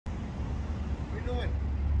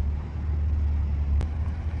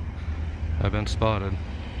I've been spotted.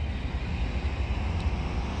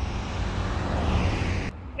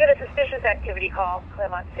 You had a suspicious activity call,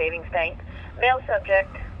 Claremont Savings Bank. Male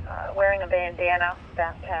subject, wearing a bandana,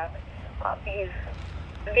 backpack. He's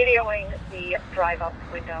videoing the drive-up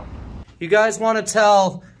window. You guys want to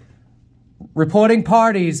tell reporting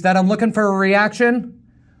parties that I'm looking for a reaction?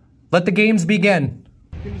 Let the games begin.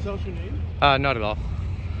 Can you tell us your name? Not at all.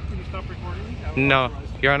 Can you stop recording? No,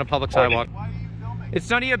 you're on a public sidewalk. Why are you filming? It's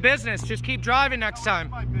none of your business. Just keep driving next time.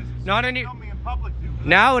 It's my business. Not any. Film me in public, dude.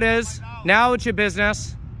 Now it is. Now it's your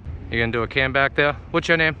business. You gonna do a cam back there? What's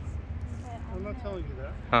your name? I'm not telling you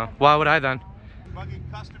that. Huh? Why would I then? You're bugging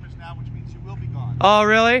customers now, which means you will be gone. Oh,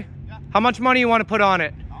 really? Yeah. How much money you want to put on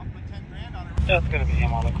it? I'll put 10 grand on it. That's gonna be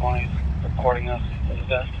him on the corner recording us at his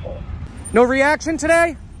desk. No reaction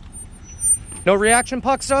today? No reaction,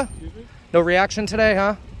 Puckster? No reaction today,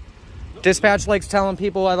 huh? Dispatch likes telling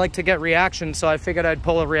people I like to get reaction, so I figured I'd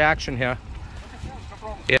pull a reaction here.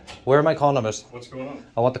 Yeah. Where are my call numbers? What's going on?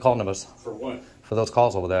 I want the call numbers. For what? For those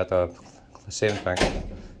calls over there at the savings bank.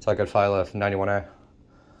 So I could file a 91A.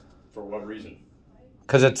 For what reason?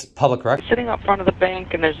 Because it's public record. Sitting up front of the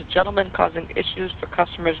bank, and there's a gentleman causing issues for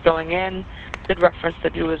customers going in. Did reference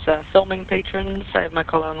that he was filming patrons. I have my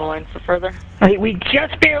caller on the line for further. We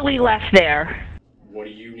just barely left there. What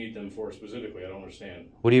do you need them for specifically? I don't understand.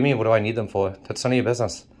 What do you mean? What do I need them for? That's none of your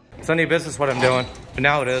business. It's none of your business what I'm doing. But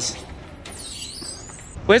now it is.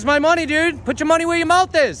 Where's my money, dude? Put your money where your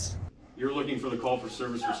mouth is. You're looking for the call for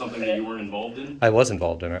service for something that you weren't involved in? I was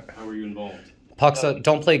involved in it. How were you involved? Puckster,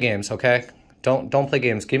 don't play games, okay? Don't play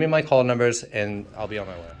games. Give me my call numbers and I'll be on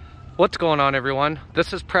my way. What's going on, everyone?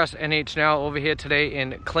 This is Press NH Now over here today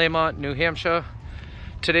in Claremont, New Hampshire.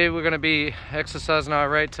 Today we're going to be exercising our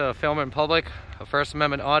right to film in public, a First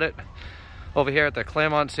Amendment audit over here at the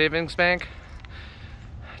Claremont Savings Bank.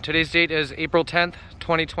 Today's date is April 10th,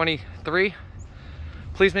 2023.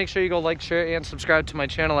 Please make sure you go like, share, and subscribe to my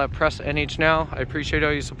channel at Press NH Now. I appreciate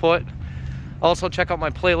all your support. Also, check out my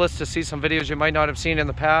playlist to see some videos you might not have seen in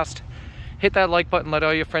the past. Hit that like button, let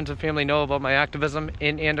all your friends and family know about my activism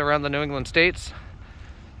in and around the New England states.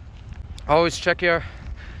 Always check your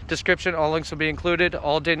description, all links will be included.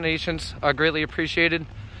 All donations are greatly appreciated.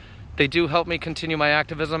 They do help me continue my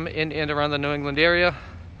activism in and around the New England area.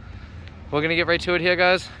 We're gonna get right to it here,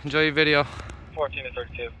 guys. Enjoy your video. 14 to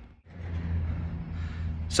 32.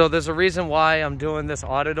 So there's a reason why I'm doing this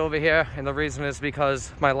audit over here, and the reason is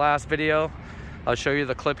because my last video, I'll show you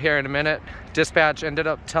the clip here in a minute, dispatch ended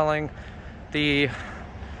up telling the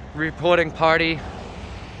reporting party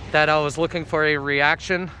that I was looking for a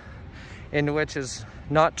reaction, in which is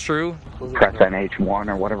not true. Press NH1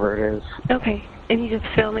 or whatever it is. Okay, and he's just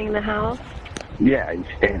filming the house? Yeah, he's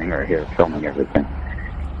standing right here filming everything.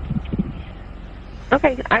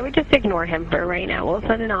 Okay, I would just ignore him for right now. We'll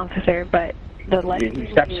send an officer, but the less If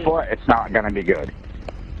he steps foot, it's not going to be good.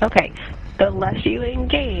 Okay, the less you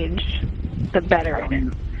engage, the better it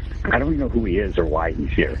is. I don't even know who he is or why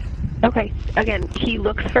he's here. Okay, again, he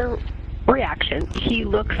looks for reaction. He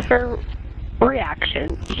looks for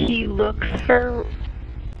reaction. He looks for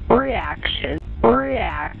reaction.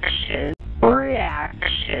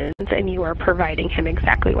 Reactions, and you are providing him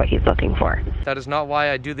exactly what he's looking for. That is not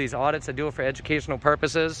why I do these audits. I do it for educational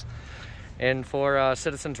purposes and for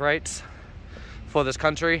citizens' rights for this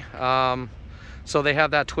country. So they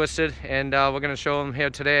have that twisted, and we're going to show them here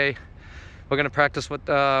today. We're going to practice what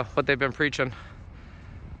they've been preaching.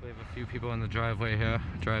 We have a few people in the driveway here,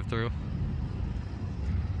 drive through.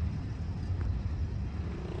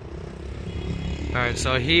 Alright,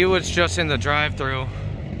 so he was just in the drive-through,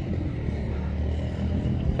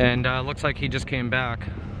 and looks like he just came back.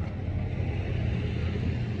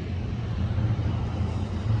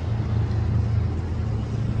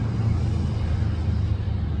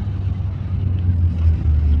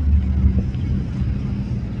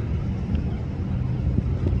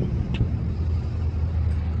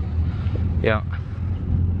 Yeah.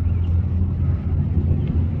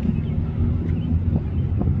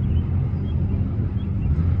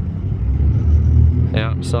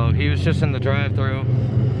 Yeah, so he was just in the drive-thru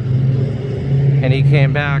and he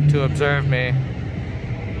came back to observe me.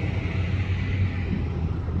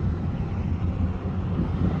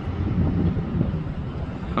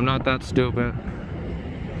 I'm not that stupid.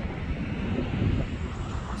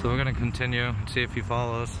 So we're gonna continue and see if he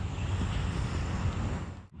follows.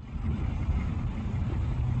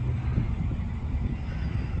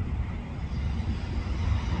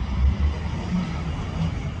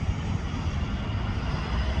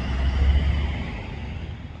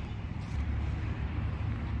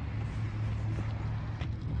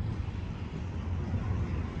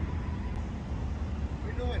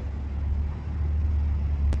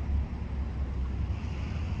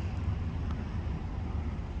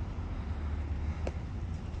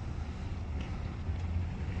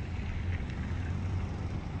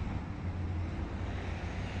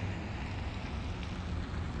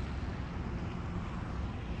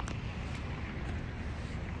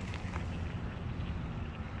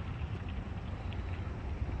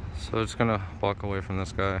 So it's gonna walk away from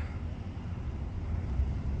this guy.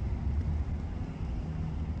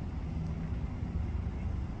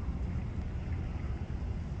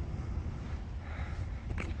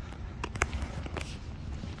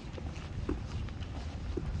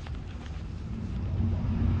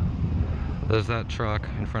 There's that truck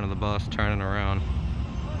in front of the bus turning around.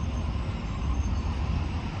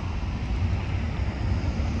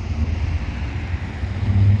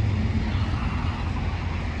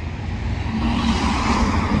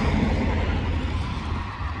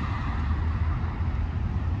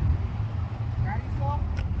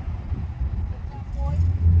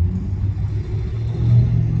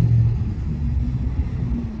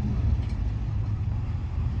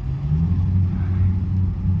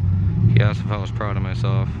 He asked if I was proud of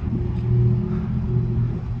myself.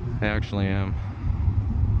 I actually am.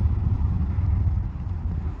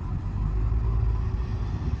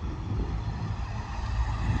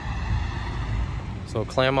 So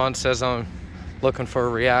Claremont says I'm looking for a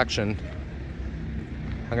reaction.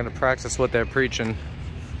 I'm gonna practice what they're preaching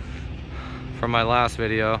from my last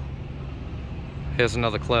video. Here's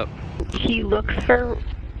another clip. He looks for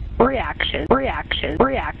reaction.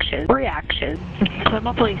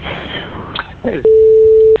 Claremont Police. Hey,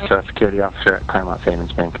 security officer at Claremont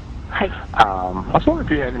Savings Bank. Hi. I was wondering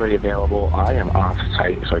if you had anybody available. I am off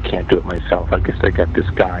site, so I can't do it myself. I guess they got this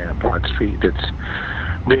guy on Broad Street that's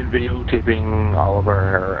been videotaping all of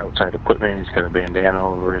our outside equipment. He's got a bandana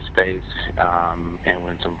over his face, and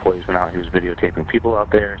when some employees went out, he was videotaping people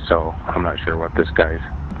out there, so I'm not sure what this guy's...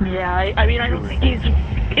 Yeah, I mean, I don't think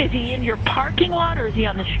is he in your parking lot or is he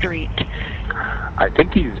on the street? I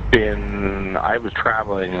think he's been... I was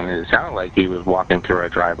traveling, and it sounded like he was walking through our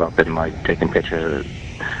drive-up and, like, taking pictures,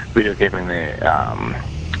 videotaping the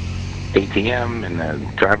ATM and the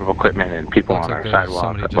drive-up equipment and people on our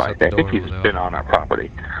sidewalk. But I think he's been on our property.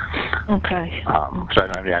 Okay. So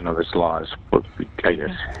I know this law is, I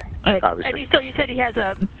guess, obviously. So you said he has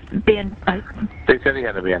a band... They said he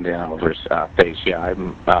had a bandana over his face. Yeah, I'm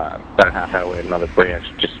about a half hour away. Another branch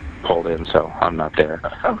just pulled in, so I'm not there.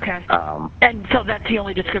 Okay. And so that's the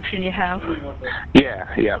only description you have?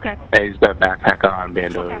 Yeah. Okay. And he's got a backpack on,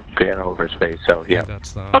 bandana over his face, so yeah.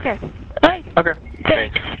 That's the... Okay. Bye. Okay.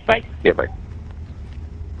 Thanks. Bye. Yeah, bye.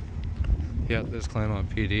 Yeah, there's Claremont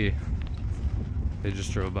PD. They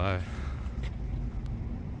just drove by.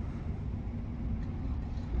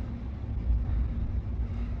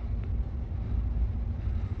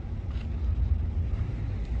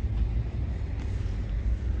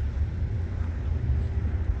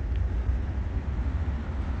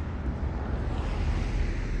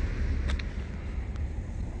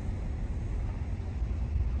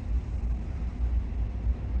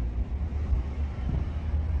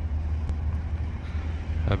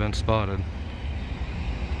 I've been spotted.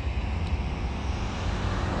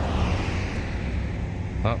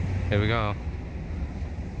 Oh, here we go.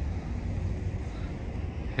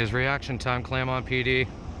 His reaction time, Claremont PD.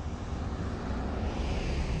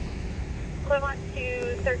 Claremont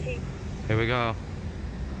to 13. Here we go.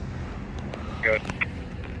 Good.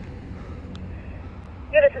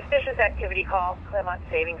 You had a suspicious activity call, Claremont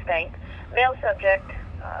Savings Bank. Male subject,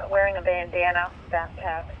 wearing a bandana,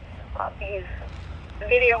 backpack. He's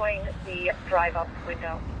videoing the drive-up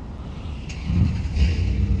window.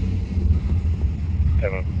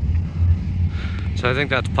 So I think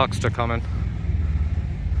that's Puckster coming.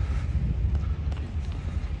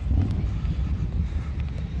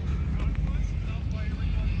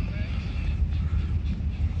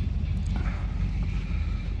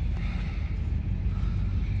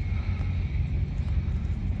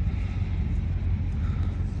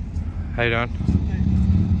 How you doing?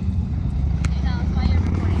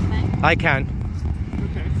 I can,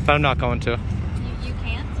 Okay. but I'm not going to. You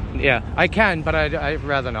can't? Yeah, I can, but I'd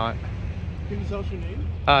rather not. Can you tell us your name?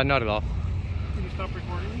 Not at all. Can you stop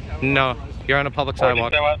recording me? No, you're on a public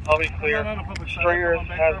sidewalk. I'll be clear. I'm not on a public sidewalk. Stringers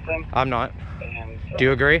I'm on has bank them. I'm not. And Do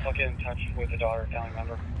you agree? I'll get in touch with the daughter family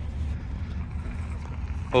member.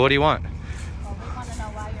 Well, what do you want? Well, we want to know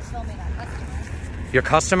why you're filming our customers. Your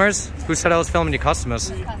customers? Who said I was filming your customers?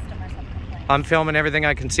 The customers have complained. I'm filming everything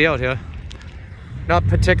I can see out here. Not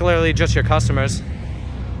particularly just your customers.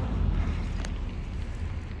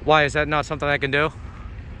 Why, is that not something I can do? Well,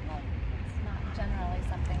 it's not generally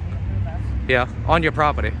something we approve of. Yeah, on your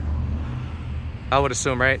property. I would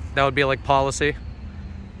assume, right? That would be like policy.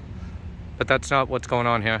 But that's not what's going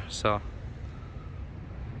on here, so.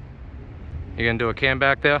 You gonna do a cam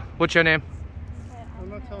back there? What's your name? I'm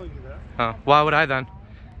not telling you that. Huh? Why would I then?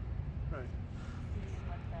 Right.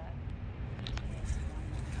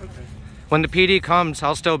 Okay. When the PD comes,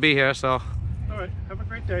 I'll still be here, so. All right. Have a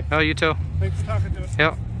great great day. Oh, you too. Thanks for talking to us.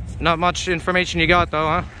 Yep. Not much information you got though,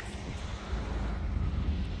 huh?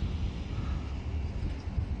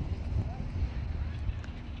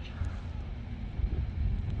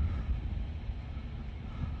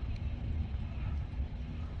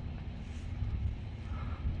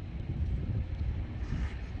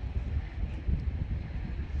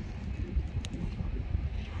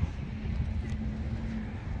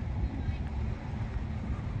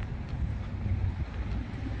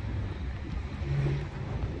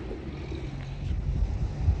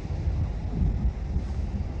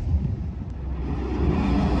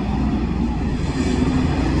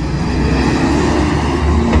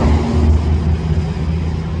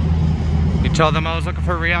 Tell them I was looking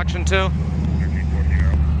for a reaction too.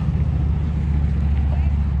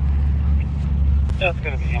 That's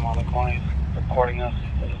going to be him on the corner. He's recording us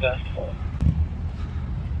at his desk.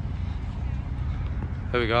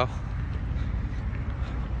 There we go.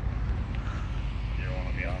 You don't want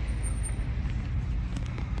to be off.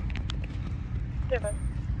 Different.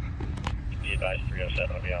 Be advised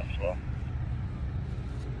 307 will be off as well.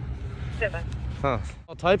 Different. Huh.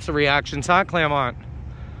 All types of reactions, huh, Claremont?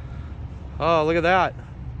 Oh, look at that.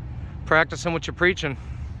 Practicing what you're preaching.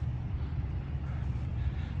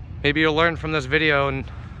 Maybe you'll learn from this video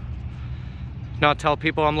and not tell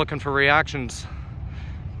people I'm looking for reactions.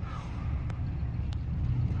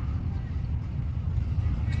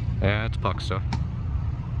 Yeah, it's Puckster.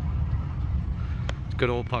 It's good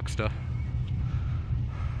old Puckster.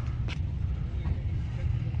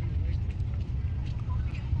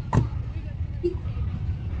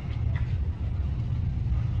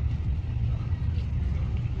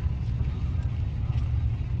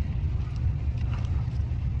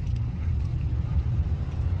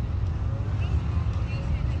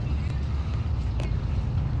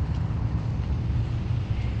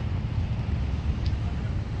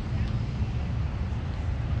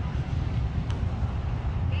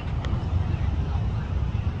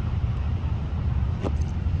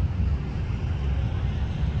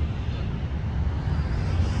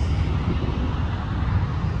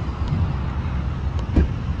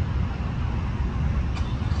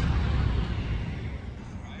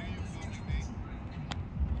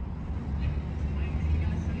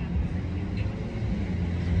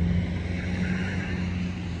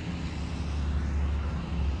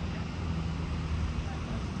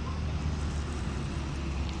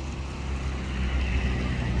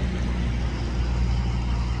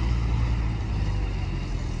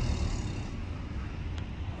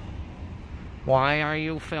 Why are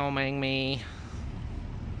you filming me?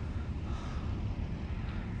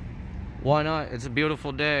 Why not? It's a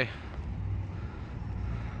beautiful day.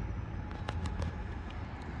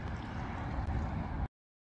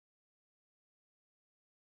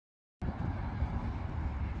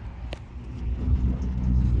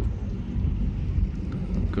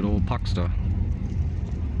 Good old Puckster.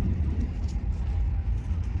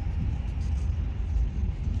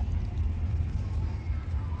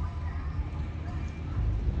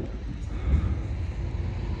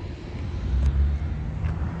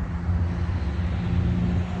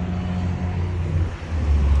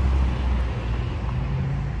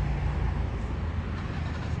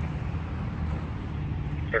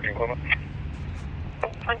 Claremont.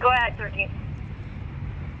 Go ahead, 13.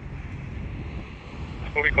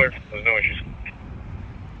 We'll be clear. There's no issues.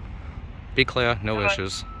 Be clear, no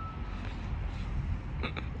issues.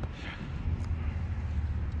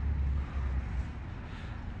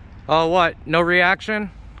 Oh, what? No reaction?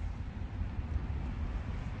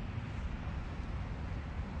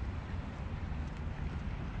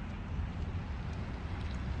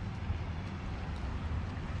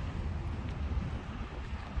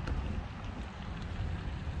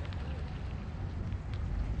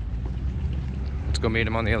 Let's go meet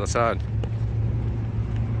him on the other side.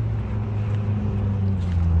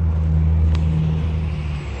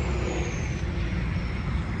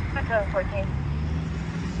 Echo 14.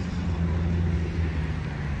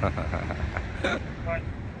 I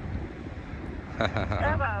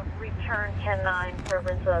have a return 10-9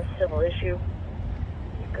 preference of civil issue.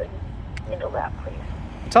 You could handle that, please.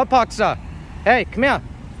 What's up, Puckster? Hey, come here.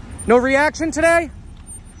 No reaction today?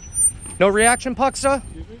 No reaction, Puckster?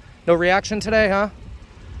 No reaction today, huh?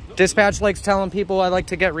 Dispatch likes telling people I like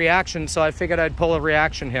to get reactions, so I figured I'd pull a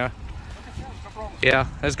reaction here. Yeah,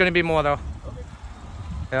 there's gonna be more though.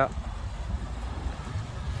 Yeah.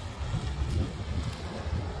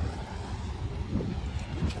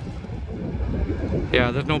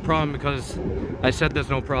 Yeah, there's no problem because I said there's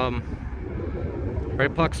no problem.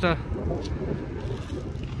 Right, Puckster?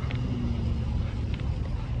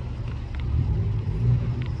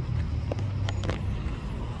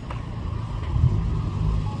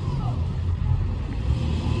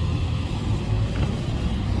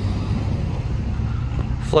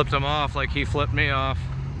 Flipped him off like he flipped me off.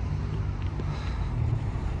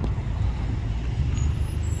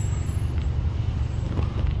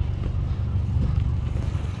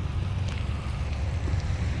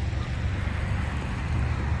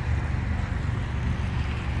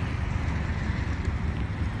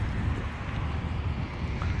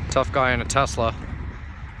 Tough guy in a Tesla.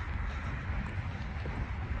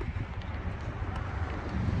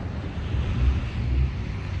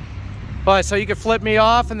 What, so you could flip me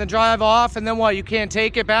off and then drive off and then what, you can't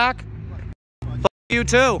take it back? Fuck you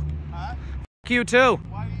too. Huh? Fuck you too.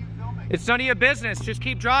 Why are you filming? It's none of your business. Just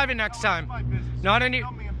keep driving next time. My business. Not any.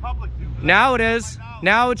 In public, dude. Now it is. Right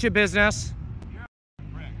now it's your business.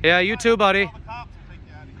 Yeah, you too, buddy.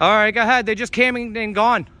 All right, go ahead. They just came and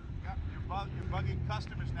gone. You're bugging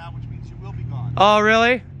customers now, which means you will be gone. Oh,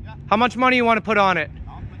 really? Yeah. How much money you want to put on it?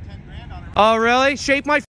 I'll put 10 grand on it. Oh, really? Shake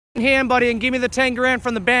my hand, buddy, and give me the 10 grand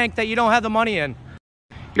from the bank that you don't have the money in.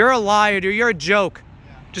 You're a liar, dude. You're a joke.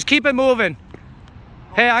 Yeah. Just keep it moving.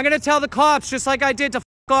 Hey, I'm gonna tell the cops just like I did to f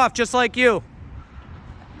off, just like you.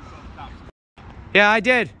 Yeah, I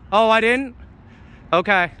did. Oh, I didn't?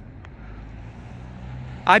 Okay.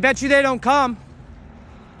 I bet you they don't come.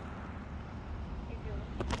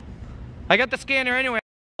 I got the scanner anyway.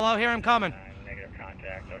 I'll hear him coming. Negative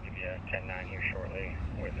contact. I'll give you a 10-9 here shortly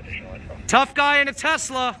with additional info. Tough guy in a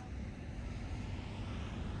Tesla.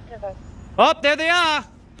 Oh, there they are.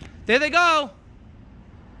 There they go.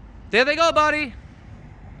 There they go, buddy.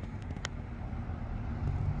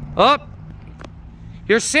 Oh,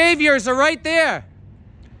 your saviors are right there.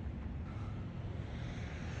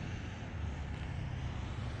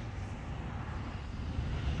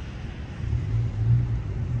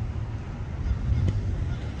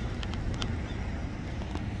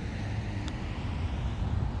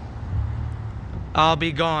 I'll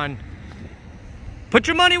be gone. Put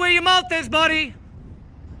your money where your mouth is, buddy.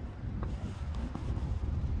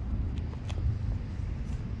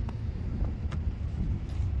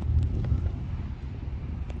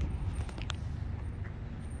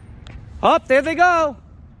 Up, there they go.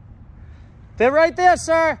 They're right there,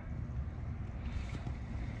 sir.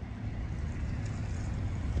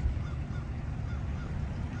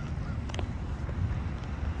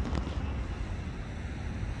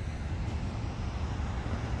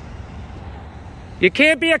 You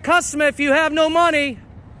can't be a customer if you have no money.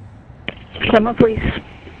 Claremont, please.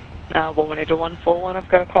 118-141. I've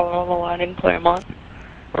got a caller on the line in Claremont.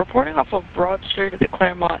 Reporting off of Broad Street at the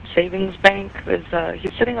Claremont Savings Bank.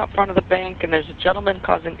 He's sitting up front of the bank, and there's a gentleman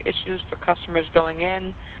causing issues for customers going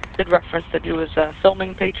in. Did reference that he was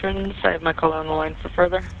filming patrons. I have my caller on the line for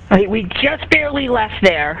further. We just barely left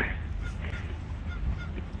there.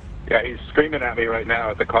 Yeah, he's screaming at me right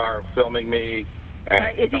now at the car, filming me.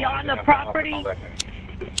 Is he on the property?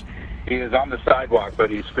 He is on the sidewalk,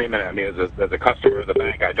 but he's screaming at me as a customer of the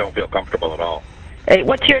bank. I don't feel comfortable at all. Hey,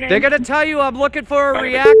 what's your name? They're going to tell you I'm looking for a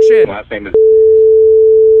reaction. Last name is...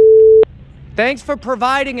 Thanks for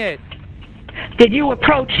providing it. Did you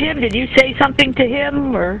approach him? Did you say something to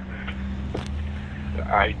him, or?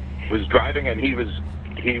 I was driving and he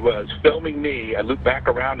was filming me. I looked back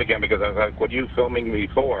around again because I was like, what are you filming me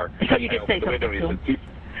for? So you did say something to him.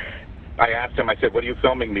 I asked him, I said, what are you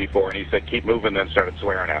filming me for? And he said, keep moving, then started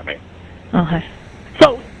swearing at me. Okay.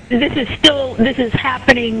 So this is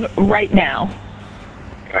happening right now?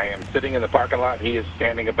 I am sitting in the parking lot. He is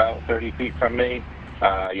standing about 30 feet from me,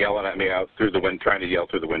 yelling at me out through the window, trying to yell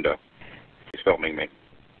through the window. He's filming me.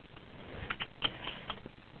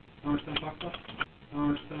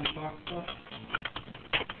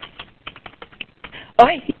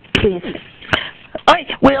 Okay, please. All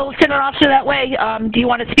right, we'll send an officer that way. Do you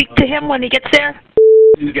want to speak to him when he gets there?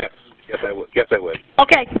 Yes, I would. Yes, I would.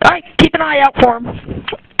 Okay, all right, keep an eye out for him.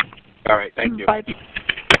 All right, thank you. Bye.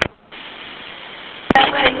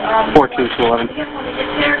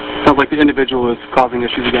 4211. Sounds like the individual is causing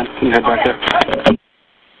issues again. Can you head back there?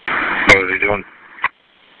 What is he doing?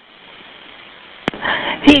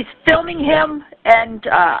 He's filming him and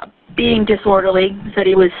being disorderly. Said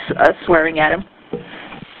he was swearing at him.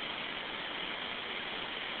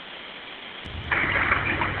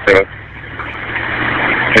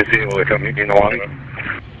 Is he able to come meet me in the lobby?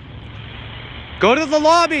 Go to the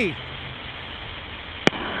lobby.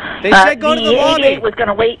 They said go to the lobby. The 88 was going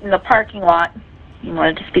to wait in the parking lot. He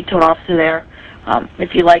wanted to speak to an officer there.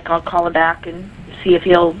 If you like, I'll call him back and see if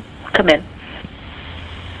he'll come in.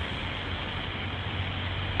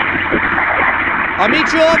 I'll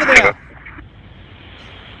meet you over there.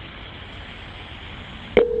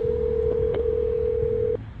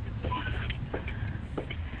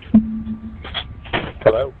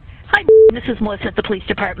 Hello? Hi, This is Melissa at the police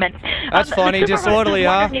department. That's funny, disorderly,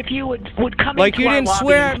 huh? If you would come like into you our didn't lobby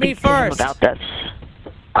swear and at me speak to him first. about this.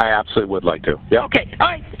 I absolutely would like to. Yeah. Okay. All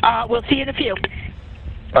right. We'll see you in a few.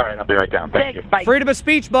 All right, I'll be right down. Thank you. Bye. Freedom of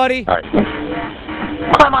speech, buddy. All right.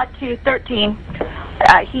 Claremont 213.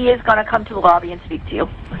 He is going to come to the lobby and speak to you.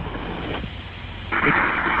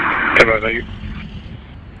 Thank you.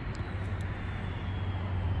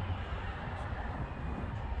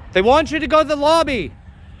 They want you to go to the lobby.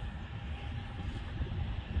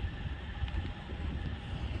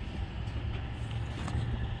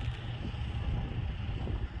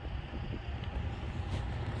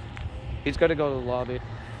 He's got to go to the lobby.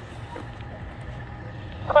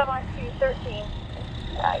 Claremont 213.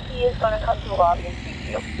 He is going to come to the lobby and speak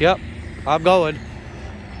to you. Yep, I'm going.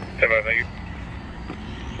 Thank you.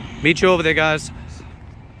 Meet you over there, guys.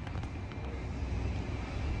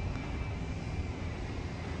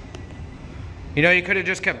 You know, you could have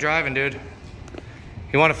just kept driving, dude.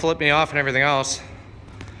 You want to flip me off and everything else.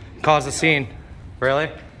 Cause a scene.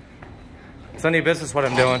 Really? It's none of your business what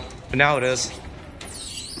I'm doing, but now it is.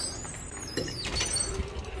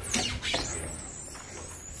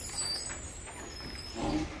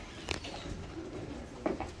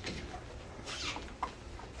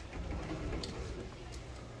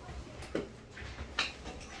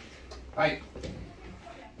 Hi.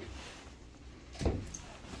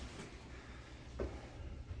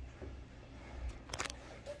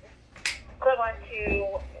 Claremont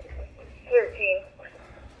 213.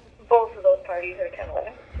 Both of those parties are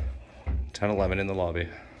 1011. 1011 in the lobby.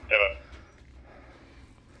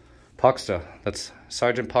 Puxta. That's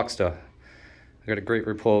Sergeant Puxta. I got a great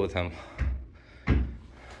rapport with him.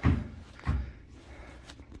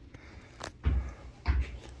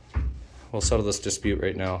 We'll settle this dispute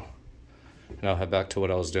right now. And I'll head back to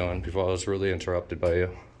what I was doing before I was rudely interrupted by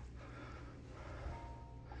you.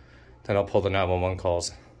 Then I'll pull the 911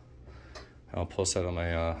 calls. I'll post that on my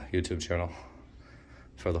YouTube channel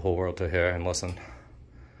for the whole world to hear and listen.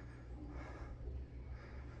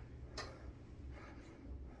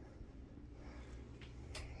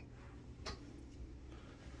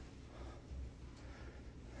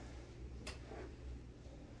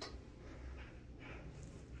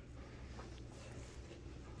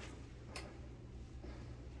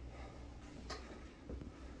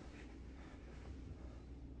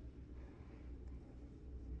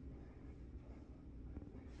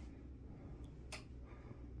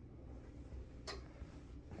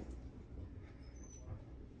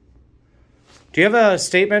 Do you have a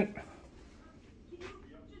statement?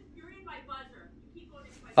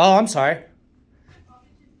 Oh, I'm sorry.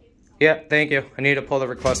 Yeah, thank you. I need to pull the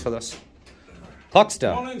request for this.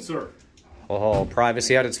 Puxta. Come on in, sir. Oh,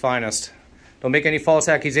 privacy at its finest. Don't make any false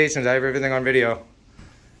accusations. I have everything on video.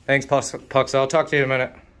 Thanks, Puxta. I'll talk to you in a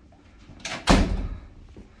minute.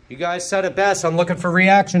 You guys said it best. I'm looking for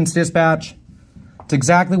reactions, dispatch. It's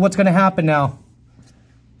exactly what's going to happen now.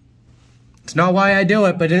 It's not why I do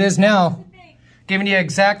it, but it is now. Giving you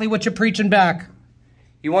exactly what you're preaching back.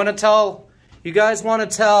 You guys want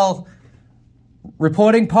to tell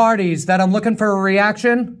reporting parties that I'm looking for a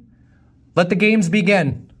reaction? Let the games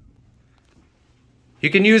begin. You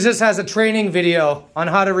can use this as a training video on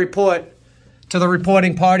how to report to the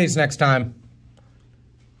reporting parties next time.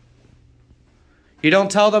 You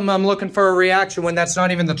don't tell them I'm looking for a reaction when that's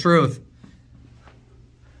not even the truth.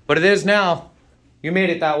 But it is now. You made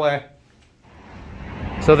it that way.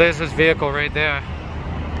 So there's his vehicle right there.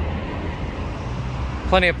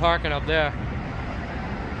 Plenty of parking up there.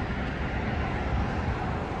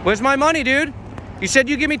 Where's my money, dude? You said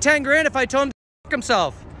you'd give me 10 grand if I told him to fuck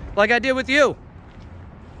himself, like I did with you.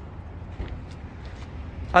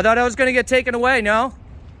 I thought I was gonna get taken away, no?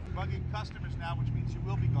 Bugging customers now, which means you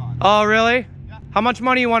will be gone. Oh, really? Yeah. How much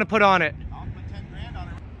money you want to put on it? I'll put 10 grand on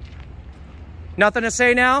it. Nothing to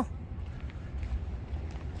say now?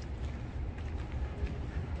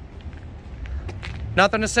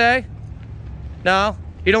 Nothing to say? No?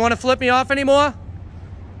 You don't want to flip me off anymore?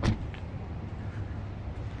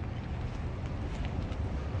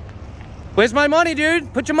 Where's my money,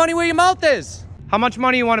 dude? Put your money where your mouth is. How much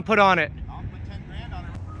money you want to put on it? I'll put 10 grand on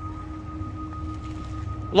it.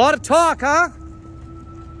 A lot of talk, huh?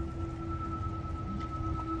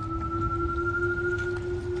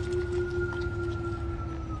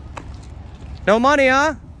 No money,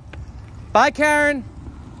 huh? Bye, Karen.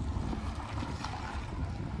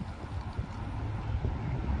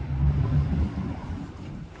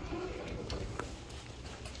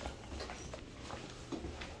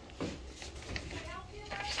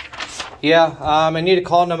 Yeah, I need a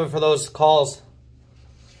call number for those calls.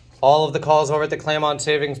 All of the calls over at the Claremont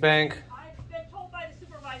Savings Bank. I've been told by the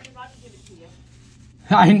supervisor not to give it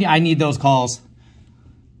I need those calls.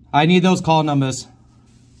 I need those call numbers.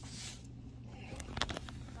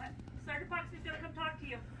 Sergeant Fox is going to come talk to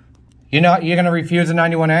you. You're going to refuse a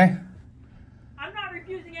 91A? I'm not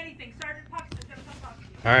refusing anything. Sergeant Fox is going to come talk to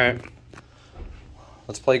you. All right.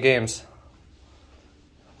 Let's play games.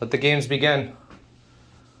 Let the games begin.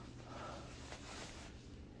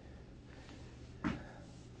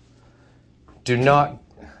 Do not...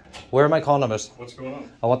 Where are my call numbers? What's going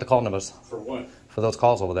on? I want the call numbers. For what? For those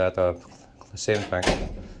calls over there at the savings bank.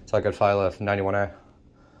 So I could file a 91A.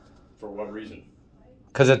 For what reason?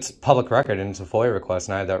 Because it's public record and it's a FOIA request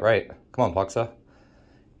and I have that right. Come on, Puxa.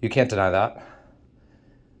 You can't deny that.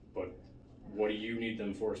 But what do you need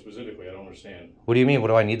them for specifically? I don't understand. What do you mean? What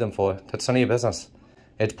do I need them for? That's none of your business.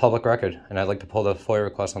 It's public record and I'd like to pull the FOIA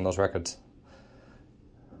request on those records.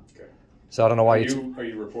 So I don't know why Are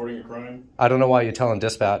you reporting a crime? I don't know why you're telling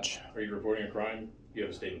dispatch. Are you reporting a crime? You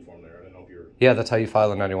have a statement form there. I don't know if you're... Yeah, that's how you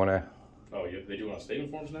file a 91A. Oh, they do it on statement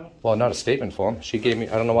forms now? Well, not a statement form. She gave me...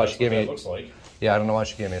 I don't know why she gave me... That's what that looks like. Yeah, I don't know why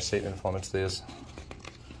she gave me a statement form. It's these.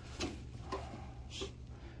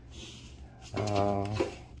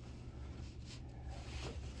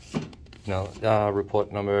 No,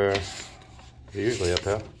 report number... They're usually up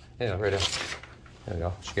here. Yeah, right here. There we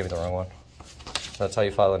go. She gave me the wrong one. That's how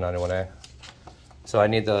you file a 91A. So I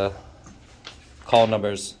need the call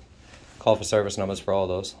numbers, call for service numbers for all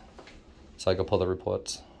those, so I can pull the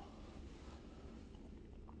reports.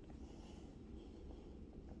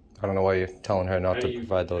 I don't know why you're telling her not to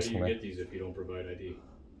provide those for me. How do you get these if you don't provide ID?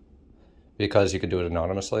 Because you could do it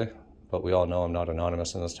anonymously, but we all know I'm not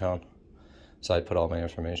anonymous in this town. So I put all my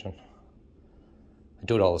information. I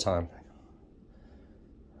do it all the time.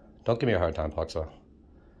 Don't give me a hard time, Puxa.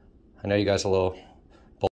 I know you guys are a little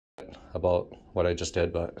bullshit about what I just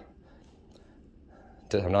did, but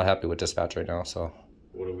I'm not happy with dispatch right now, so.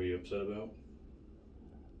 What are we upset about?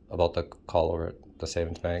 About the call over at the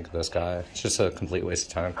savings bank, this guy. It's just a complete waste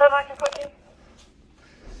of time.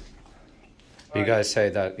 You guys say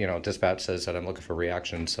that, you know, dispatch says that I'm looking for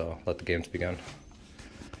reaction, so let the games begin.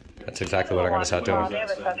 That's exactly what I'm going to start doing. They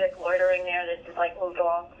have a subject loitering there that just like moved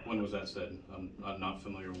off. When was that said? I'm not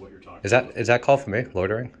familiar with what you're talking about. Is that call for me,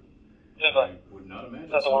 loitering? I would not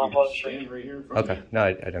imagine. That's standing right here in front of Okay, me. no,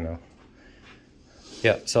 I didn't know.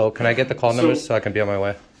 Yeah, so can I get the call numbers so I can be on my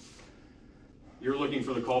way? You're looking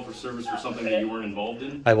for the call for service for something that you weren't involved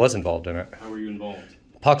in? I was involved in it. How were you involved?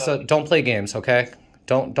 Puxa, don't play games, okay?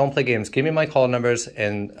 Don't play games. Give me my call numbers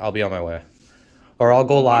and I'll be on my way. Or I'll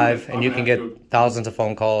go live and you can get thousands of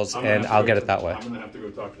phone calls and I'll get it that way. I'm going to have to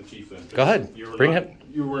go talk to the chief then. Go ahead, bring him.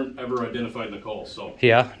 You weren't ever identified in the call, so.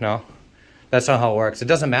 Yeah, no. That's not how it works. It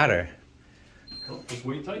doesn't matter. Well, just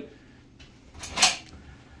wait tight.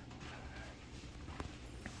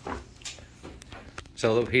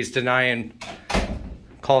 So he's denying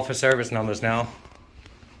call for service numbers now.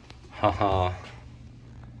 Haha.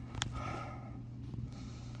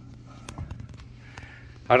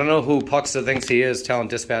 I don't know who Puxa thinks he is telling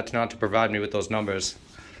dispatch not to provide me with those numbers.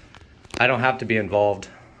 I don't have to be involved.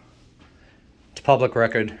 It's public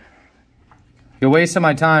record. You're wasting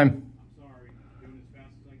my time.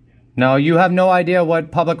 No, you have no idea what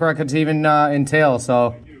public records even entail,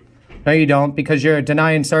 so. No, you don't, because you're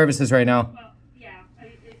denying services right now.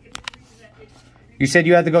 You said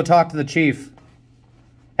you had to go talk to the chief.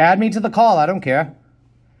 Add me to the call, I don't care.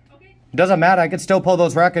 It doesn't matter, I could still pull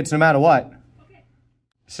those records no matter what.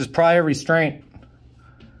 This is prior restraint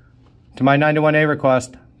to my 91A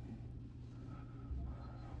request.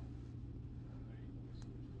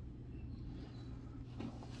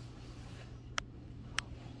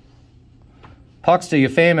 Puxta, you're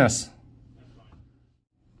famous.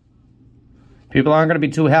 People aren't going to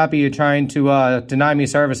be too happy you're trying to deny me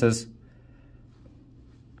services.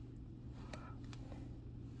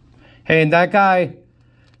 Hey, and that guy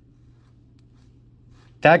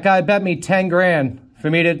bet me 10 grand for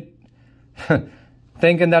me to,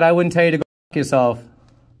 thinking that I wouldn't tell you to go f*** yourself.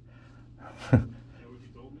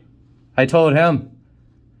 I told him.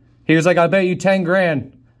 He was like, I bet you 10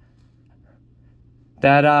 grand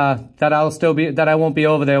that I won't be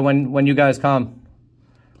over there when you guys come.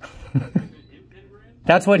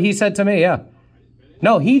 That's what he said to me, yeah.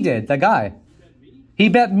 No, he did, the guy. He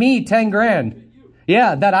bet me 10 grand.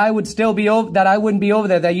 Yeah, that I would still be over, that I wouldn't be over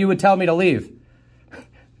there, that you would tell me to leave.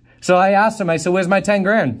 So I asked him, I said, where's my 10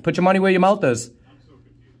 grand? Put your money where your mouth is.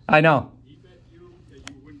 I know. He bet you that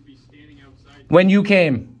you wouldn't be standing outside. When you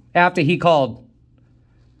came, after he called.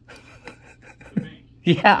 The bank?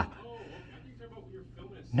 Yeah. Oh, I think they're about your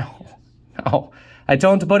filming. No. I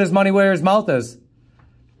told him to put his money where his mouth is. Is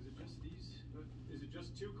it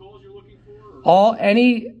just 2 calls you're looking for? Or?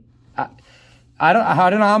 I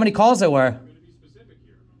don't know how many calls there were.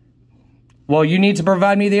 Well, you need to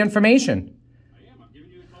provide me the information.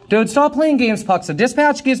 Dude, stop playing games, Pucks. The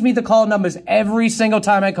dispatch gives me the call numbers every single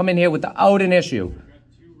time I come in here without an issue.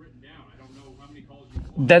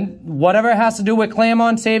 Then whatever has to do with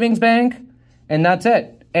Claremont Savings Bank, and that's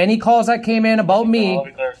it. Any calls that came in about me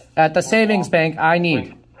at the savings bank, I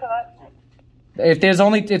need. If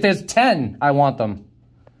there's 10, I want them.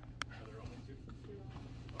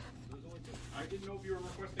 I didn't know if you were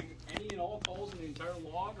requesting any and all calls in the entire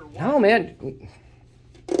log or what. No, man. You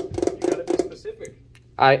gotta be specific.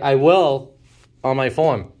 I will on my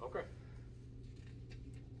form. Okay.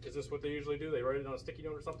 Is this what they usually do? They write it on a sticky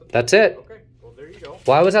note or something? That's it. Okay. Well, there you go.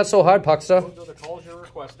 Why was that so hard, Puckster? Those are the calls you're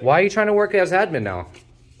requesting. Why are you trying to work as admin now?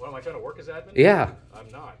 What, am I trying to work as admin? Yeah.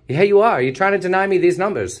 I'm not. Yeah, you are. You're trying to deny me these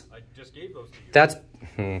numbers. I just gave those to you. That's...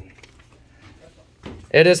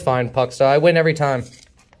 It is fine, Puckster. I win every time.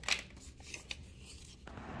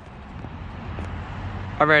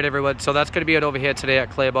 All right, everyone. So that's going to be it over here today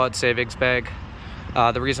at Claremont Savings Bank.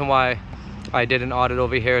 The reason why I did an audit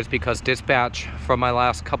over here is because dispatch from my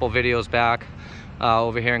last couple videos back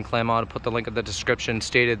over here in Claremont, I put the link in the description,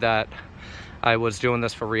 stated that I was doing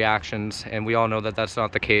this for reactions, and we all know that that's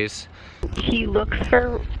not the case. He looks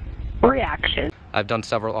for reaction. I've done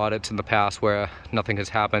several audits in the past where nothing has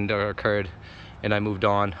happened or occurred, and I moved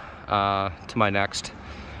on to my next.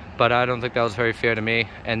 But I don't think that was very fair to me.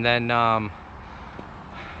 And then the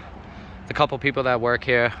couple people that work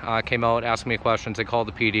here came out, asked me questions. They called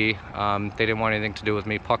the PD. They didn't want anything to do with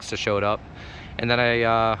me. Puckster showed up. And then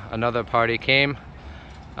another party came.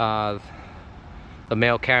 The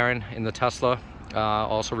male Karen in the Tesla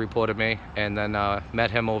also reported me, and then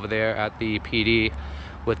met him over there at the PD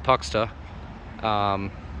with Puckster.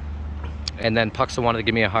 And then Puckster wanted to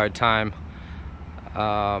give me a hard time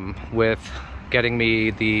with getting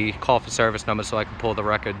me the call for service number so I could pull the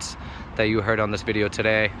records that you heard on this video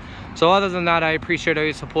today. So other than that, I appreciate all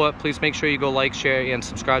your support. Please make sure you go like, share, and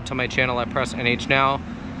subscribe to my channel at Press NH Now.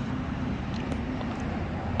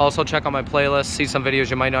 Also check out my playlist, see some videos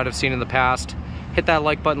you might not have seen in the past. Hit that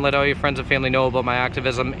like button, let all your friends and family know about my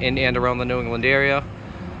activism in and around the New England area.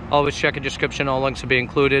 Always check a description, all links will be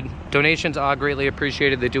included. Donations are greatly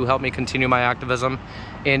appreciated. They do help me continue my activism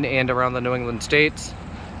in and around the New England states.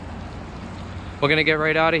 We're gonna get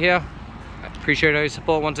right out of here. I appreciate all your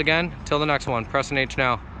support once again. Till the next one, Press NH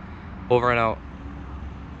Now. Over and out.